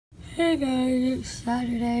Hey guys, it's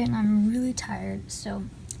Saturday and I'm really tired, so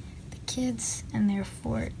the kids and their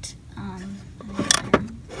fort,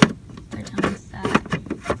 they're telling us that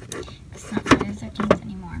it's not Friday the 13th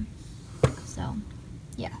anymore. So,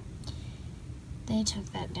 yeah, they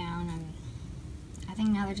took that down and I think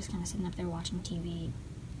now they're just kind of sitting up there watching TV,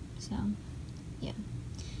 so, yeah.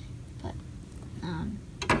 But,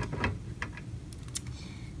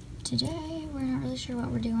 today we're not really sure what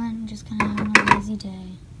we're doing, just kind of having a lazy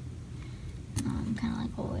day. Kind of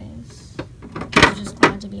like always. I'm just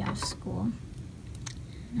glad to be off school.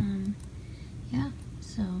 Yeah,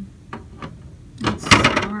 so that's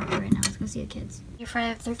where we're at right now. Let's go see the kids. Your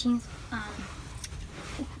Friday the 13th,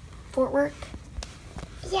 fort work?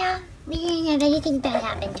 Yeah, we didn't have anything bad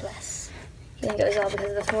happen to us. You think it was all because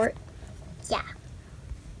of the fort? Yeah.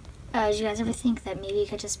 Did you guys ever think that maybe it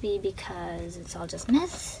could just be because it's all just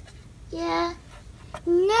myths? Yeah.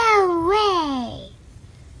 No way!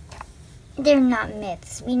 They're not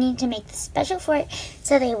myths. We need to make the special fort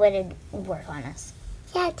so they wouldn't work on us.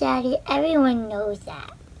 Yeah, Daddy, everyone knows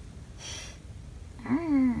that.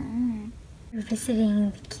 We're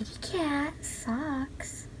visiting the kitty cat,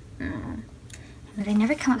 Socks. But they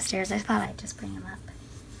never come upstairs. I thought I'd just bring him up.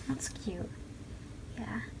 That's cute.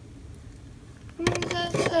 Yeah. Kitty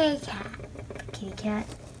cat. Kitty cat.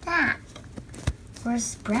 That.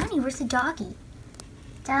 Where's Brownie? Where's the doggy?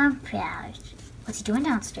 Downstairs. What's he doing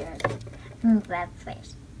downstairs?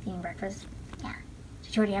 Breakfast. Eating breakfast? Yeah.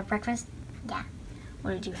 Did you already have breakfast? Yeah.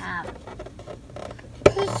 What did you have?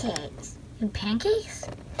 Pancakes. You had pancakes?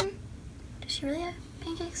 Does she really have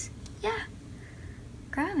pancakes? Yeah.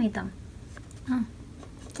 Grandma made them. Oh.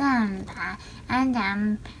 And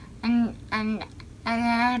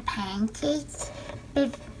pancakes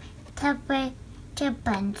with chip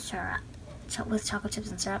and syrup. With chocolate chips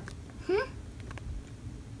and syrup? Hmm?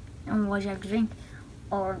 And what did you have to drink?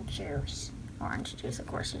 Orange juice. Orange juice, of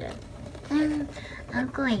course you did. I'm going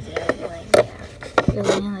to go there. You're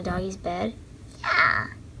laying on the doggy's bed? Yeah.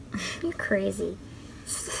 You're crazy.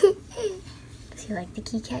 Does he like the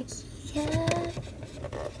kitty cat?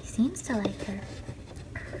 He seems to like her.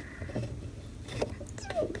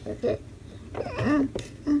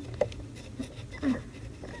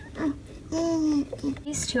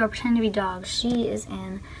 These two are pretending to be dogs. She is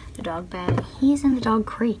in the dog bed. He's in the dog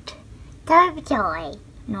crate. Dog toy.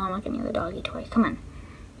 No, I'm not getting you the doggy toy. Come on.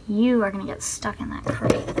 You are going to get stuck in that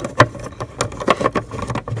crate.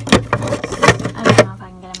 I don't know if I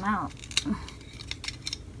can get him out.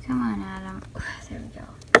 Come on, Adam. There we go.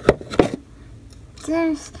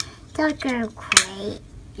 There's stuck in a crate.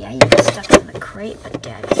 Yeah, you got stuck in the crate, but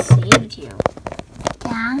Daddy saved you.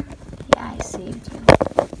 Yeah. Yeah, I saved you.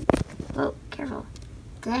 Oh, careful.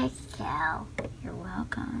 Thank you. You're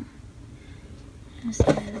welcome. Want to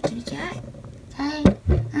see the kitty cat? Hey,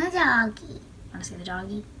 a doggy. Want to see the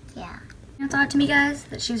doggy? Yeah. You know, thought to me, guys,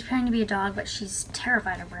 that she was pretending to be a dog, but she's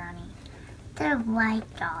terrified of Brownie. They're white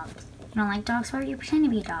dogs. You don't like dogs? Why would you pretend to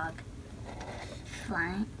be a dog?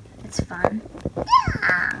 Fun. It's fun.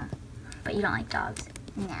 Yeah. But you don't like dogs.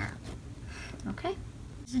 No. Okay.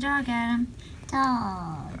 There's a dog, Adam.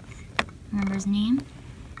 Dog. Remember his name?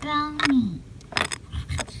 Brownie.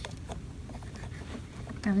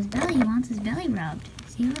 Rub his belly. He wants his belly rubbed.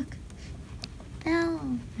 See, look.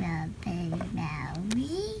 Rub belly.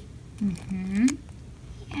 Mm-hmm.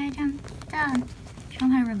 Adam, dog. Show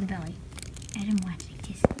him how to rub the belly. Adam, watch like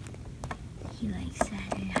this. He likes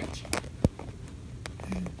that a lot.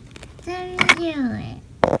 Then do it.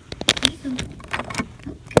 There you go.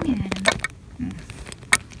 Oh, come here, Adam.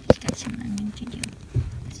 He's got some learning to do.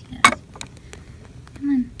 Yes, he does. Come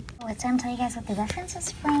on. Oh, it's time to tell you guys what the reference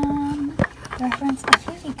is from. The reference,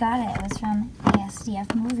 if you got it, it was from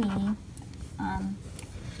ASDF movie.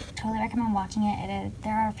 Totally recommend watching it.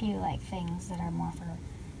 There are a few things that are more for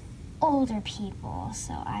older people,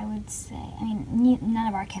 so I would say, I mean, none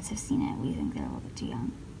of our kids have seen it. We think they're a little bit too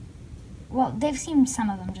young. Well, they've seen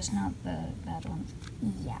some of them, just not the bad ones.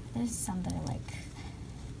 Yeah, there's some that are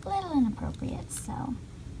a little inappropriate, so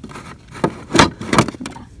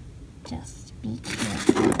yeah, just be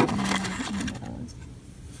careful when you're watching those.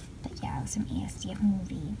 But yeah, it was an ASDF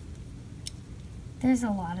movie. There's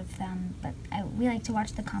a lot of them, but we like to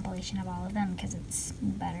watch the compilation of all of them because it's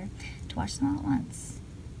better to watch them all at once.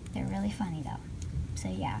 They're really funny though. So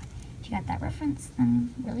yeah, if you got that reference,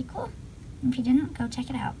 then really cool. And if you didn't, go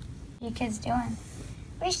check it out. What are you kids doing?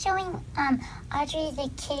 We're showing Audrey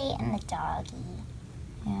the kitty and the doggy.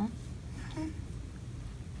 Yeah?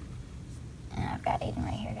 And I've got Aiden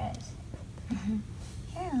right here, guys.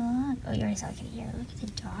 Here, look. Oh, you already saw the kitty. Here, look at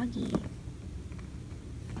the doggy.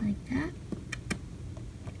 Like that.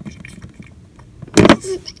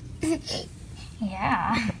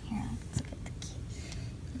 Yeah. Here, let's look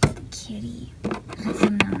at the kitty. I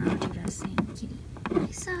don't know what you guys saying. Kitty.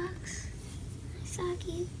 Hi, Socks. Hi,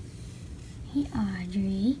 Socky. Hey,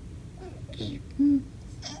 Audrey.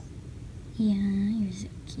 Yeah, you're so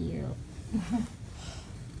cute.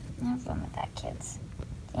 Have fun with that, kids.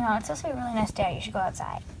 You know, it's supposed to be a really nice day. You should go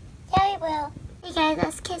outside. Yeah, we will. Hey guys,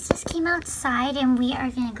 us kids just came outside and we are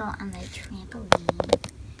gonna go on the trampoline.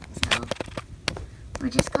 So, we're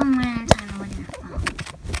just going one at a time and we're gonna fall.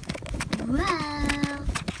 Whoa!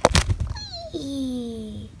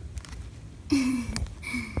 Whee!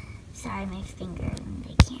 Sorry, my finger in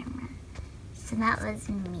the camera. So that was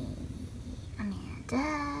me,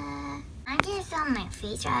 Amanda. I'm gonna film my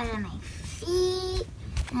face rather than my feet.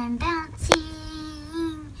 And I'm bouncing.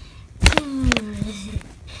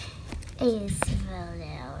 It is so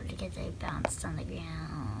loud because I bounced on the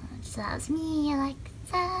ground. So that was me,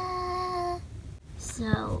 Alexa.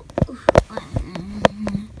 So,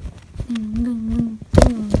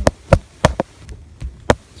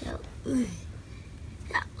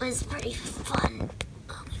 that was pretty fun.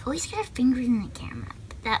 Oh, we've always got our fingers in the camera.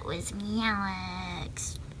 But that was me,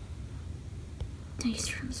 Alex. Nice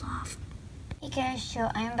trims off. Hey guys, so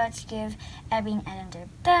I'm about to give Abby and Adam their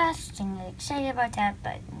best. I'm really excited about that,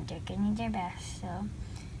 but they're gonna need their best, so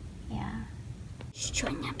yeah. Just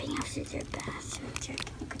try napping after their bath, so they're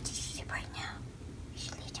gonna go to sleep right now. We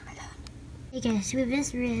should leave them alone. Hey guys, so we have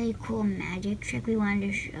this really cool magic trick we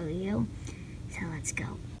wanted to show you, so let's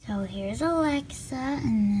go. So here's Alexa,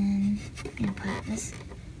 and then I'm gonna put this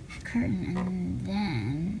curtain, and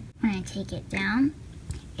then when I take it down,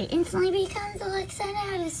 it instantly becomes Alexa and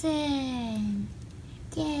Addison.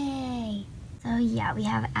 Yay. So yeah, we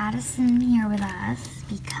have Addison here with us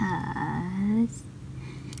because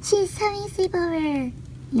she's having a sleepover.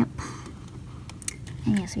 Yep.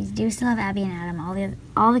 And yes, we do still have Abby and Adam.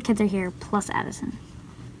 All the kids are here plus Addison.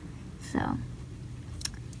 So,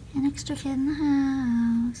 an extra kid in the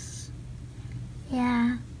house.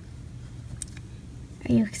 Yeah.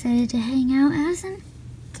 Are you excited to hang out, Addison?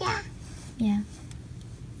 Yeah. Yeah.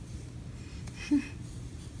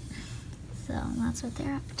 So that's what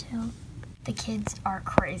they're up to. The kids are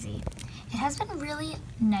crazy. It has been really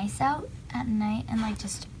nice out at night and like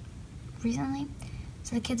just recently.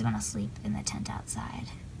 So the kids went to sleep in the tent outside.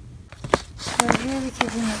 So here are the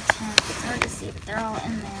kids in the tent. It's hard to see, but they're all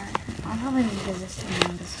in there. I'll probably do this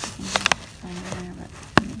around this weekend, but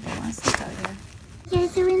they want to sleep out here. You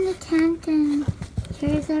guys are in the tent and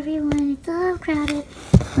here's everyone. It's a little crowded.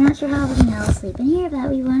 We're not sure how we're gonna all sleep in here, but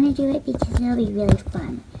we want to do it because it'll be really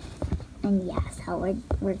fun. And yes, how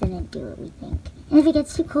we're gonna do it, we think. And if it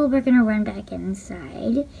gets too cold, we're gonna run back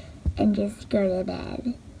inside and just go to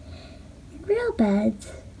bed. Real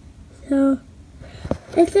beds. So,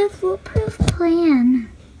 it's a foolproof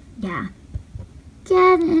plan. Yeah.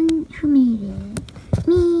 Dad, and who made it?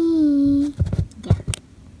 Me. Yeah.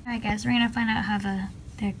 Alright guys, we're gonna find out how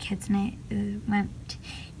their kids' night went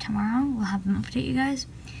tomorrow. We'll have them update you guys.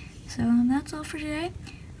 So that's all for today.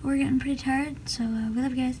 We're getting pretty tired, so we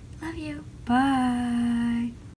love you guys. Love you. Bye.